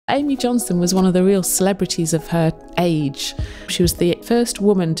Amy Johnson was one of the real celebrities of her age. She was the first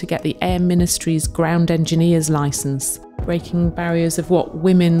woman to get the Air Ministry's ground engineer's licence, breaking barriers of what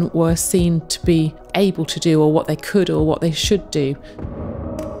women were seen to be able to do, or what they could or what they should do.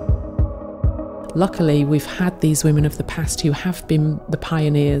 Luckily, we've had these women of the past who have been the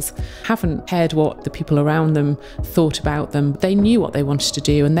pioneers, haven't cared what the people around them thought about them. They knew what they wanted to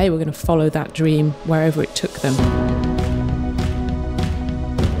do and they were going to follow that dream wherever it took them.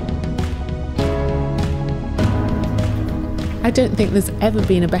 I don't think there's ever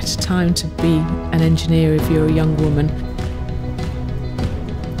been a better time to be an engineer if you're a young woman.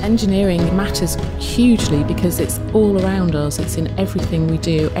 Engineering matters hugely because it's all around us, it's in everything we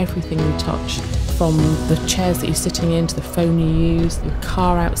do, everything we touch. From the chairs that you're sitting in, to the phone you use, the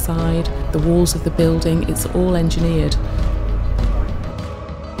car outside, the walls of the building, it's all engineered.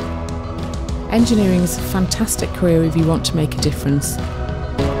 Engineering is a fantastic career if you want to make a difference.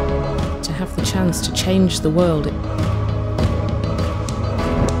 To have the chance to change the world.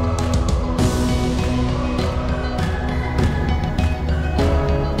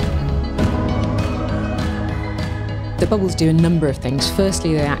 The bubbles do a number of things.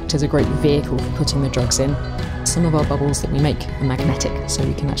 Firstly, they act as a great vehicle for putting the drugs in. Some of our bubbles that we make are magnetic, so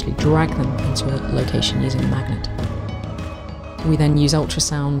we can actually drag them into a location using a magnet. We then use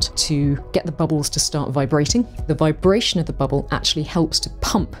ultrasound to get the bubbles to start vibrating. The vibration of the bubble actually helps to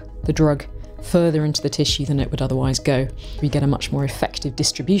pump the drug further into the tissue than it would otherwise go. We get a much more effective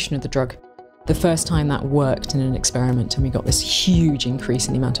distribution of the drug. The first time that worked in an experiment and we got this huge increase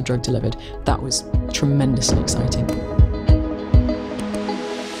in the amount of drug delivered, that was tremendously exciting.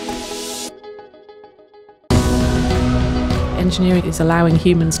 Engineering is allowing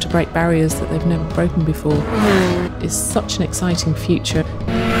humans to break barriers that they've never broken before. It's such an exciting future.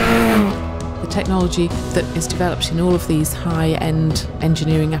 The technology that is developed in all of these high-end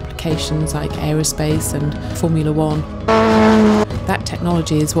engineering applications like aerospace and Formula One, that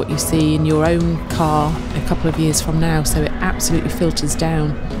technology is what you see in your own car a couple of years from now, so it absolutely filters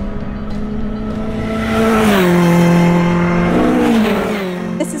down.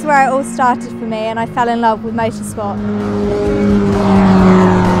 This is where it all started for me, and I fell in love with motorsport.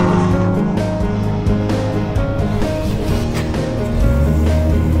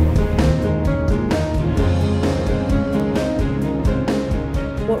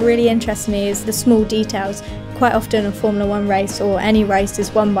 What really interests me is the small details. Quite often a Formula One race or any race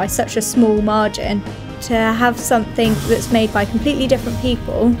is won by such a small margin. To have something that's made by completely different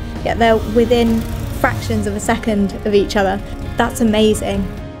people, yet they're within fractions of a second of each other, that's amazing.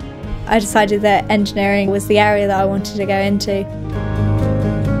 I decided that engineering was the area that I wanted to go into.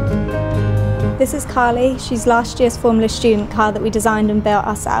 This is Carly. She's last year's Formula student car that we designed and built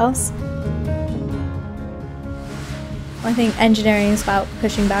ourselves. I think engineering is about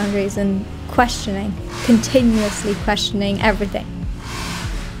pushing boundaries and questioning, continuously questioning everything.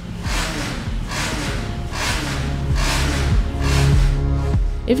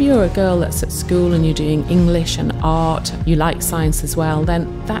 If you're a girl that's at school and you're doing English and art, you like science as well,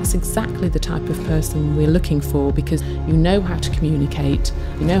 then that's exactly the type of person we're looking for, because you know how to communicate,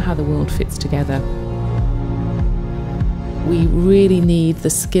 you know how the world fits together. We really need the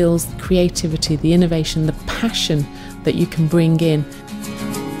skills, the creativity, the innovation, the passion that you can bring in.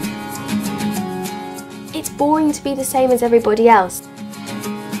 It's boring to be the same as everybody else.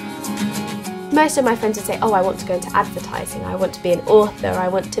 Most of my friends would say, oh, I want to go into advertising, I want to be an author, I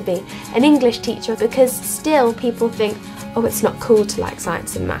want to be an English teacher, because still people think, oh, it's not cool to like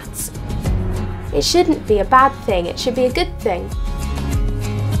science and maths. It shouldn't be a bad thing, it should be a good thing.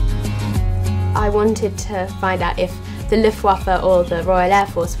 I wanted to find out if the Luftwaffe or the Royal Air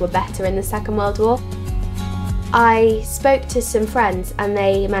Force were better in the Second World War. I spoke to some friends and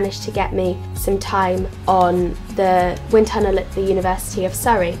they managed to get me some time on the wind tunnel at the University of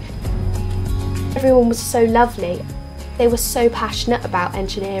Surrey. Everyone was so lovely. They were so passionate about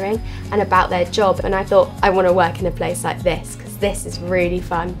engineering and about their job, and I thought, I want to work in a place like this because this is really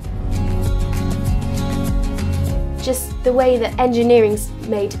fun. Just the way that engineering's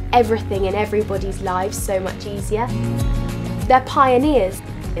made everything in everybody's lives so much easier. They're pioneers,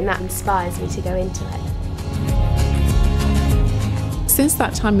 and that inspires me to go into it. Since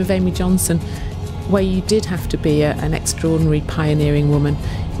that time of Amy Johnson, where you did have to be an extraordinary pioneering woman,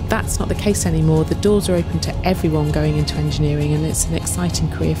 that's not the case anymore. The doors are open to everyone going into engineering, and it's an exciting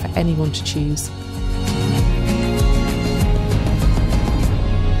career for anyone to choose.